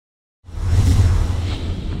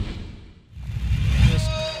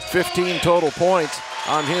15 total points.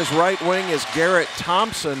 On his right wing is Garrett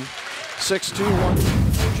Thompson, 6'2",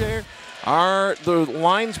 1 are the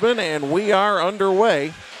linesmen, and we are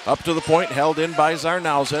underway. Up to the point, held in by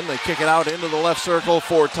Zarnausen. They kick it out into the left circle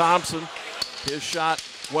for Thompson. His shot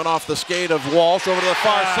went off the skate of Walsh over to the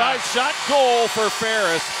far side. Shot, goal for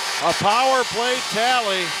Ferris. A power play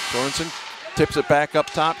tally. Sorensen tips it back up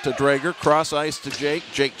top to Drager. Cross ice to Jake.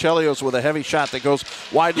 Jake Chelios with a heavy shot that goes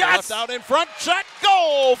wide to the left, out in front. Shot,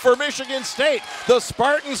 goal for Michigan State. The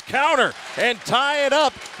Spartans counter and tie it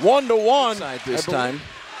up 1-1. This time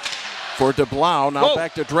for DeBlau. Now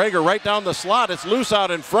back to Drager, right down the slot. It's loose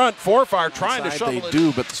out in front. Forfar trying to shovel it. They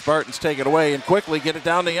do, but the Spartans take it away and quickly get it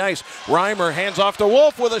down the ice. Reimer hands off to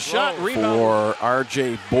Wolf with a shot. Rebound for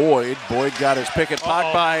R.J. Boyd. Boyd got his picket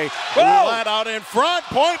puck by Roulette out in front.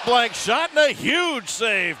 Point blank shot and a huge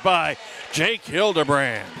save by Jake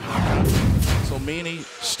Hildebrand. Meany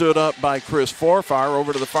stood up by Chris Forfar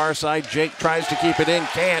over to the far side. Jake tries to keep it in,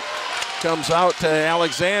 can't. Comes out to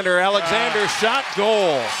Alexander. Alexander shot,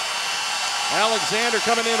 goal. Alexander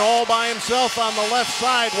coming in all by himself on the left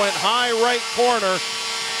side, went high right corner.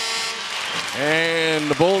 And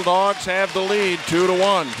the Bulldogs have the lead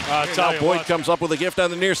 2-1. Now Boyd comes up with a gift on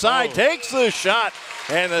the near side, takes the shot,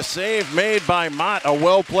 and a save made by Mott. A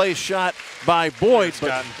well-placed shot by Boyd.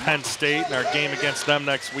 Got Penn State in our game against them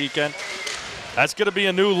next weekend. That's going to be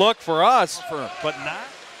a new look for us, but not.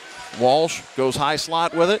 Walsh goes high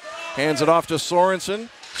slot with it, hands it off to Sorensen.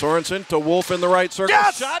 Sorensen to Wolf in the right circle.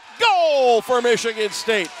 Yes! Shot, goal for Michigan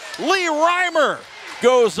State. Lee Reimer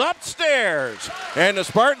goes upstairs, and the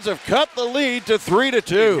Spartans have cut the lead to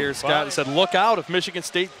 3-2. Here, Scott said, look out if Michigan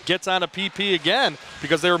State gets on a PP again,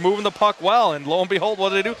 because they were moving the puck well, and lo and behold,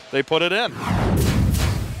 what do? They put it in.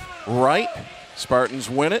 Right, Spartans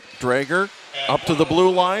win it. Drager up to the blue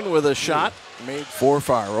line with a shot. Made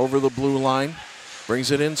Forfar over the blue line.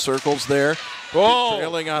 Brings it in, circles there.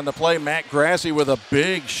 Trailing on the play, Matt Grassi with a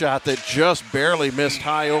big shot that just barely missed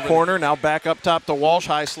high over corner. Now back up top to Walsh,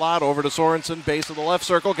 high slot over to Sorensen, base of the left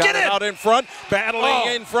circle. Got it out in front.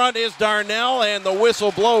 Battling in front is Darnell, and the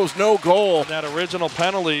whistle blows, no goal. That original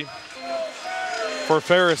penalty for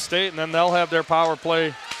Ferris State, and then they'll have their power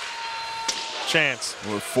play chance.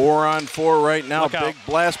 We're 4-on-4 right now. Big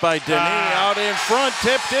blast by Denis out in front,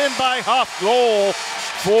 tipped in by Huff. Goal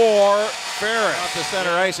for Ferris. Out to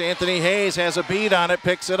center ice, Anthony Hayes has a beat on it,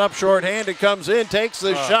 picks it up shorthanded, comes in, takes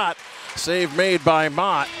the shot. Save made by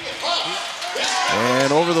Mott.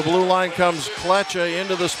 And over the blue line comes Kletcha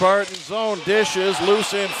into the Spartan zone. Dishes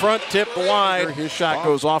loose in front, tipped wide. His shot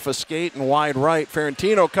goes off a skate and wide right.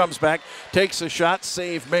 Ferentino comes back, takes a shot.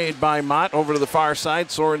 Save made by Mott over to the far side.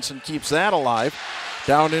 Sorensen keeps that alive.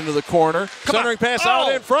 Down into the corner. Centering pass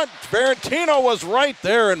out in front. Ferentino was right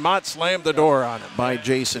there, and Mott slammed the door on it by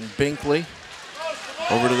Jason Binkley.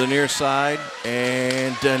 Over to the near side,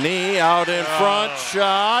 and Denis out in front.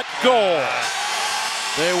 Shot, goal.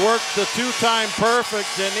 They worked the two-time perfect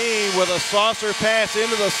Denis with a saucer pass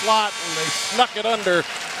into the slot, and they snuck it under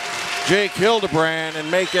Jake Hildebrand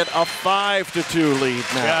and make it a 5-2 lead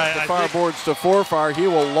now. The far boards to Forfar. He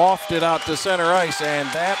will loft it out to center ice, and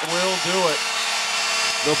that will do it.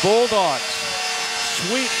 The Bulldogs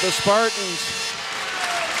sweep the Spartans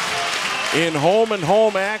in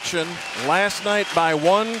home-and-home action. Last night by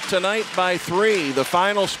 1, tonight by 3. The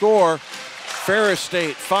final score: Ferris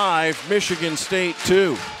State 5, Michigan State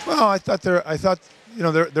 2. Well, I thought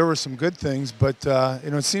there were some good things, but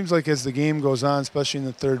it seems like as the game goes on, especially in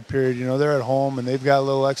the third period, they're at home and they've got a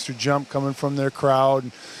little extra jump coming from their crowd.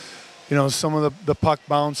 And, some of the puck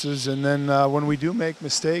bounces, and then when we do make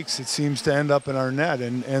mistakes, it seems to end up in our net.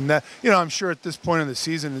 And that, I'm sure at this point of the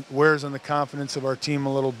season it wears on the confidence of our team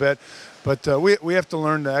a little bit, but we have to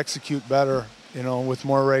learn to execute better, with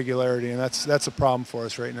more regularity, and that's a problem for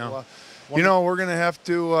us right now. We're going to have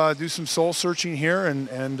to do some soul searching here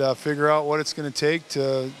and figure out what it's going to take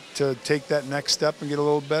to take that next step and get a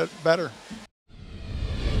little bit better.